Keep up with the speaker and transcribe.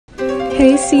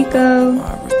Seco.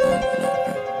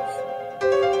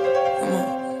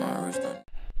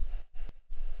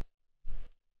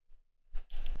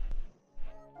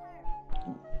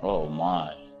 Oh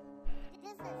my.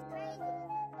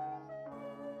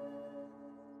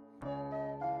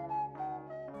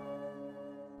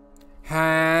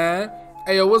 Huh?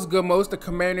 Hey yo, what's good, Mo? It's the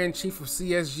Commander-in-Chief of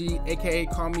CSG, aka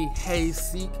call me Hey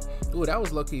Seek. Ooh, that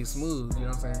was low-key smooth, you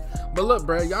know what I'm saying? But look,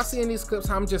 bro, y'all seeing these clips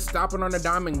how I'm just stopping on the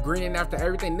dime and greening after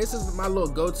everything? This is my little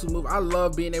go-to move. I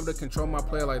love being able to control my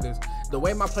player like this. The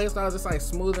way my play style is just like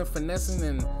smooth and finessing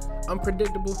and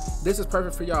unpredictable. This is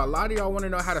perfect for y'all. A lot of y'all want to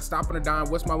know how to stop on the dime.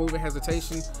 What's my move and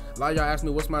hesitation? A lot of y'all ask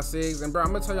me what's my sigs. And bro,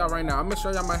 I'm gonna tell y'all right now, I'm gonna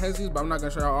show y'all my hezzies, but I'm not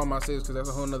gonna show y'all all my sigs because that's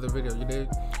a whole nother video, you dig?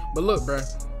 But look, bro,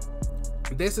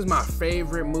 this is my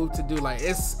favorite move to do. Like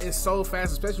it's so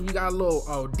fast, especially if you got a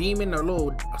little demon or a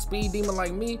little speed demon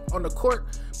like me on the court.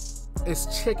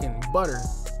 It's chicken butter.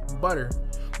 But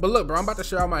look, bro, I'm about to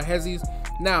show y'all my hezzies.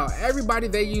 Now everybody,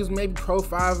 they use maybe Pro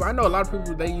 5. I know a lot of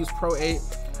people, they use Pro 8,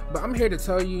 but I'm here to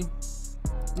tell you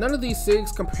none of these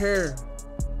sigs compare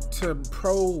to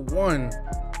Pro 1.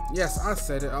 Yes, I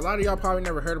said it. A lot of y'all probably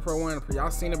never heard of Pro 1. Y'all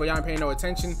seen it, but y'all ain't paying no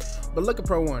attention. But look at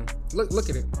Pro 1. Look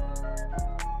at it.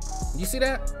 You see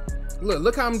that?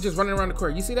 Look how I'm just running around the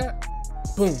court. You see that?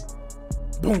 Boom,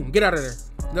 boom, get out of there.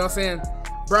 You know what I'm saying?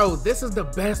 Bro, this is the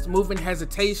best move in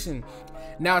hesitation.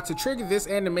 Now to trigger this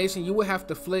animation, you would have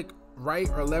to flick right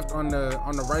or left on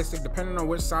the right stick, depending on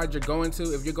which side you're going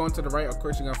to. If you're going to the right, of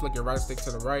course you're gonna flick your right stick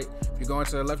to the right. If you're going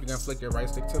to the left, you're gonna flick your right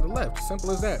stick to the left.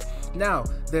 Simple as that. Now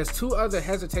there's two other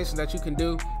hesitations that you can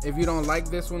do if you don't like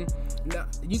this one. Now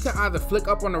you can either flick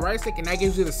up on the right stick and that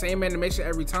gives you the same animation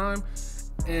every time.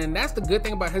 And that's the good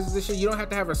thing about hesitation. You don't have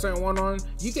to have a certain one on.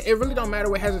 You can, it really don't matter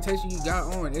what hesitation you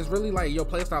got on. It's really like your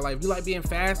playstyle. Like if you like being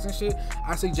fast and shit,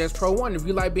 I suggest Pro 1. If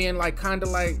you like being like kind of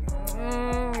like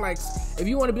if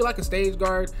you want to be like a stage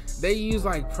guard, they use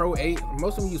like Pro 8.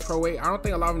 Most of them use Pro 8. I don't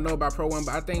think a lot of them know about Pro 1,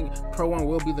 but I think Pro 1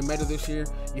 will be the meta this year.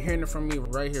 You're hearing it from me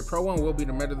right here. Pro 1 will be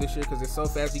the meta this year because it's so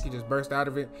fast you can just burst out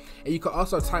of it. And you can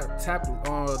also tap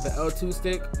the L2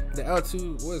 stick, the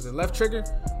L2, what is it, left trigger?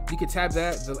 You can tap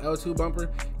that, the L2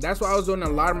 bumper. That's what I was doing in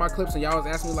a lot of my clips, and y'all was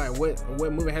asking me like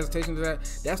what moving hesitation is that?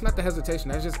 That's not the hesitation,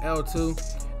 that's just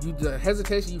L2. The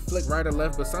hesitation, you flick right or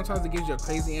left, but sometimes it gives you a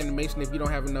crazy animation if you don't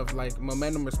have enough like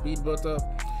momentum or speed built up.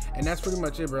 And that's pretty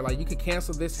much it, bro. Like you can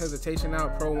cancel this hesitation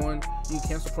out, Pro 1. You can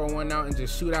cancel Pro 1 out and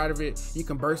just shoot out of it. You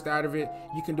can burst out of it.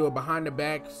 You can do it behind the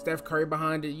back, Steph Curry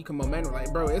behind it. You can momentum,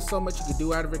 like bro, it's so much you can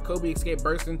do out of it. Kobe escape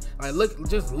bursting. Like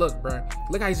just look, bro.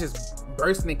 Look how he's just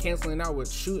bursting and canceling out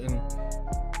with shooting.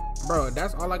 Bro,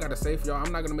 that's all I gotta say for y'all.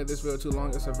 I'm not gonna make this video too long.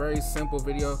 It's a very simple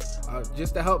video,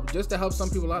 just to help some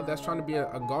people out that's trying to be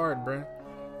a guard, bro.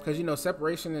 Because you know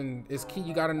separation is key.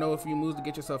 You gotta know a few moves to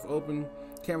get yourself open.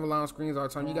 Can't rely on screens all the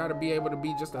time. You gotta be able to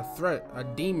be just a threat, a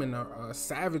demon, a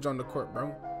savage on the court,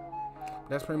 bro.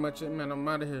 That's pretty much it, man. I'm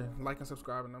out of here. Like and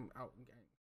subscribe, and I'm out.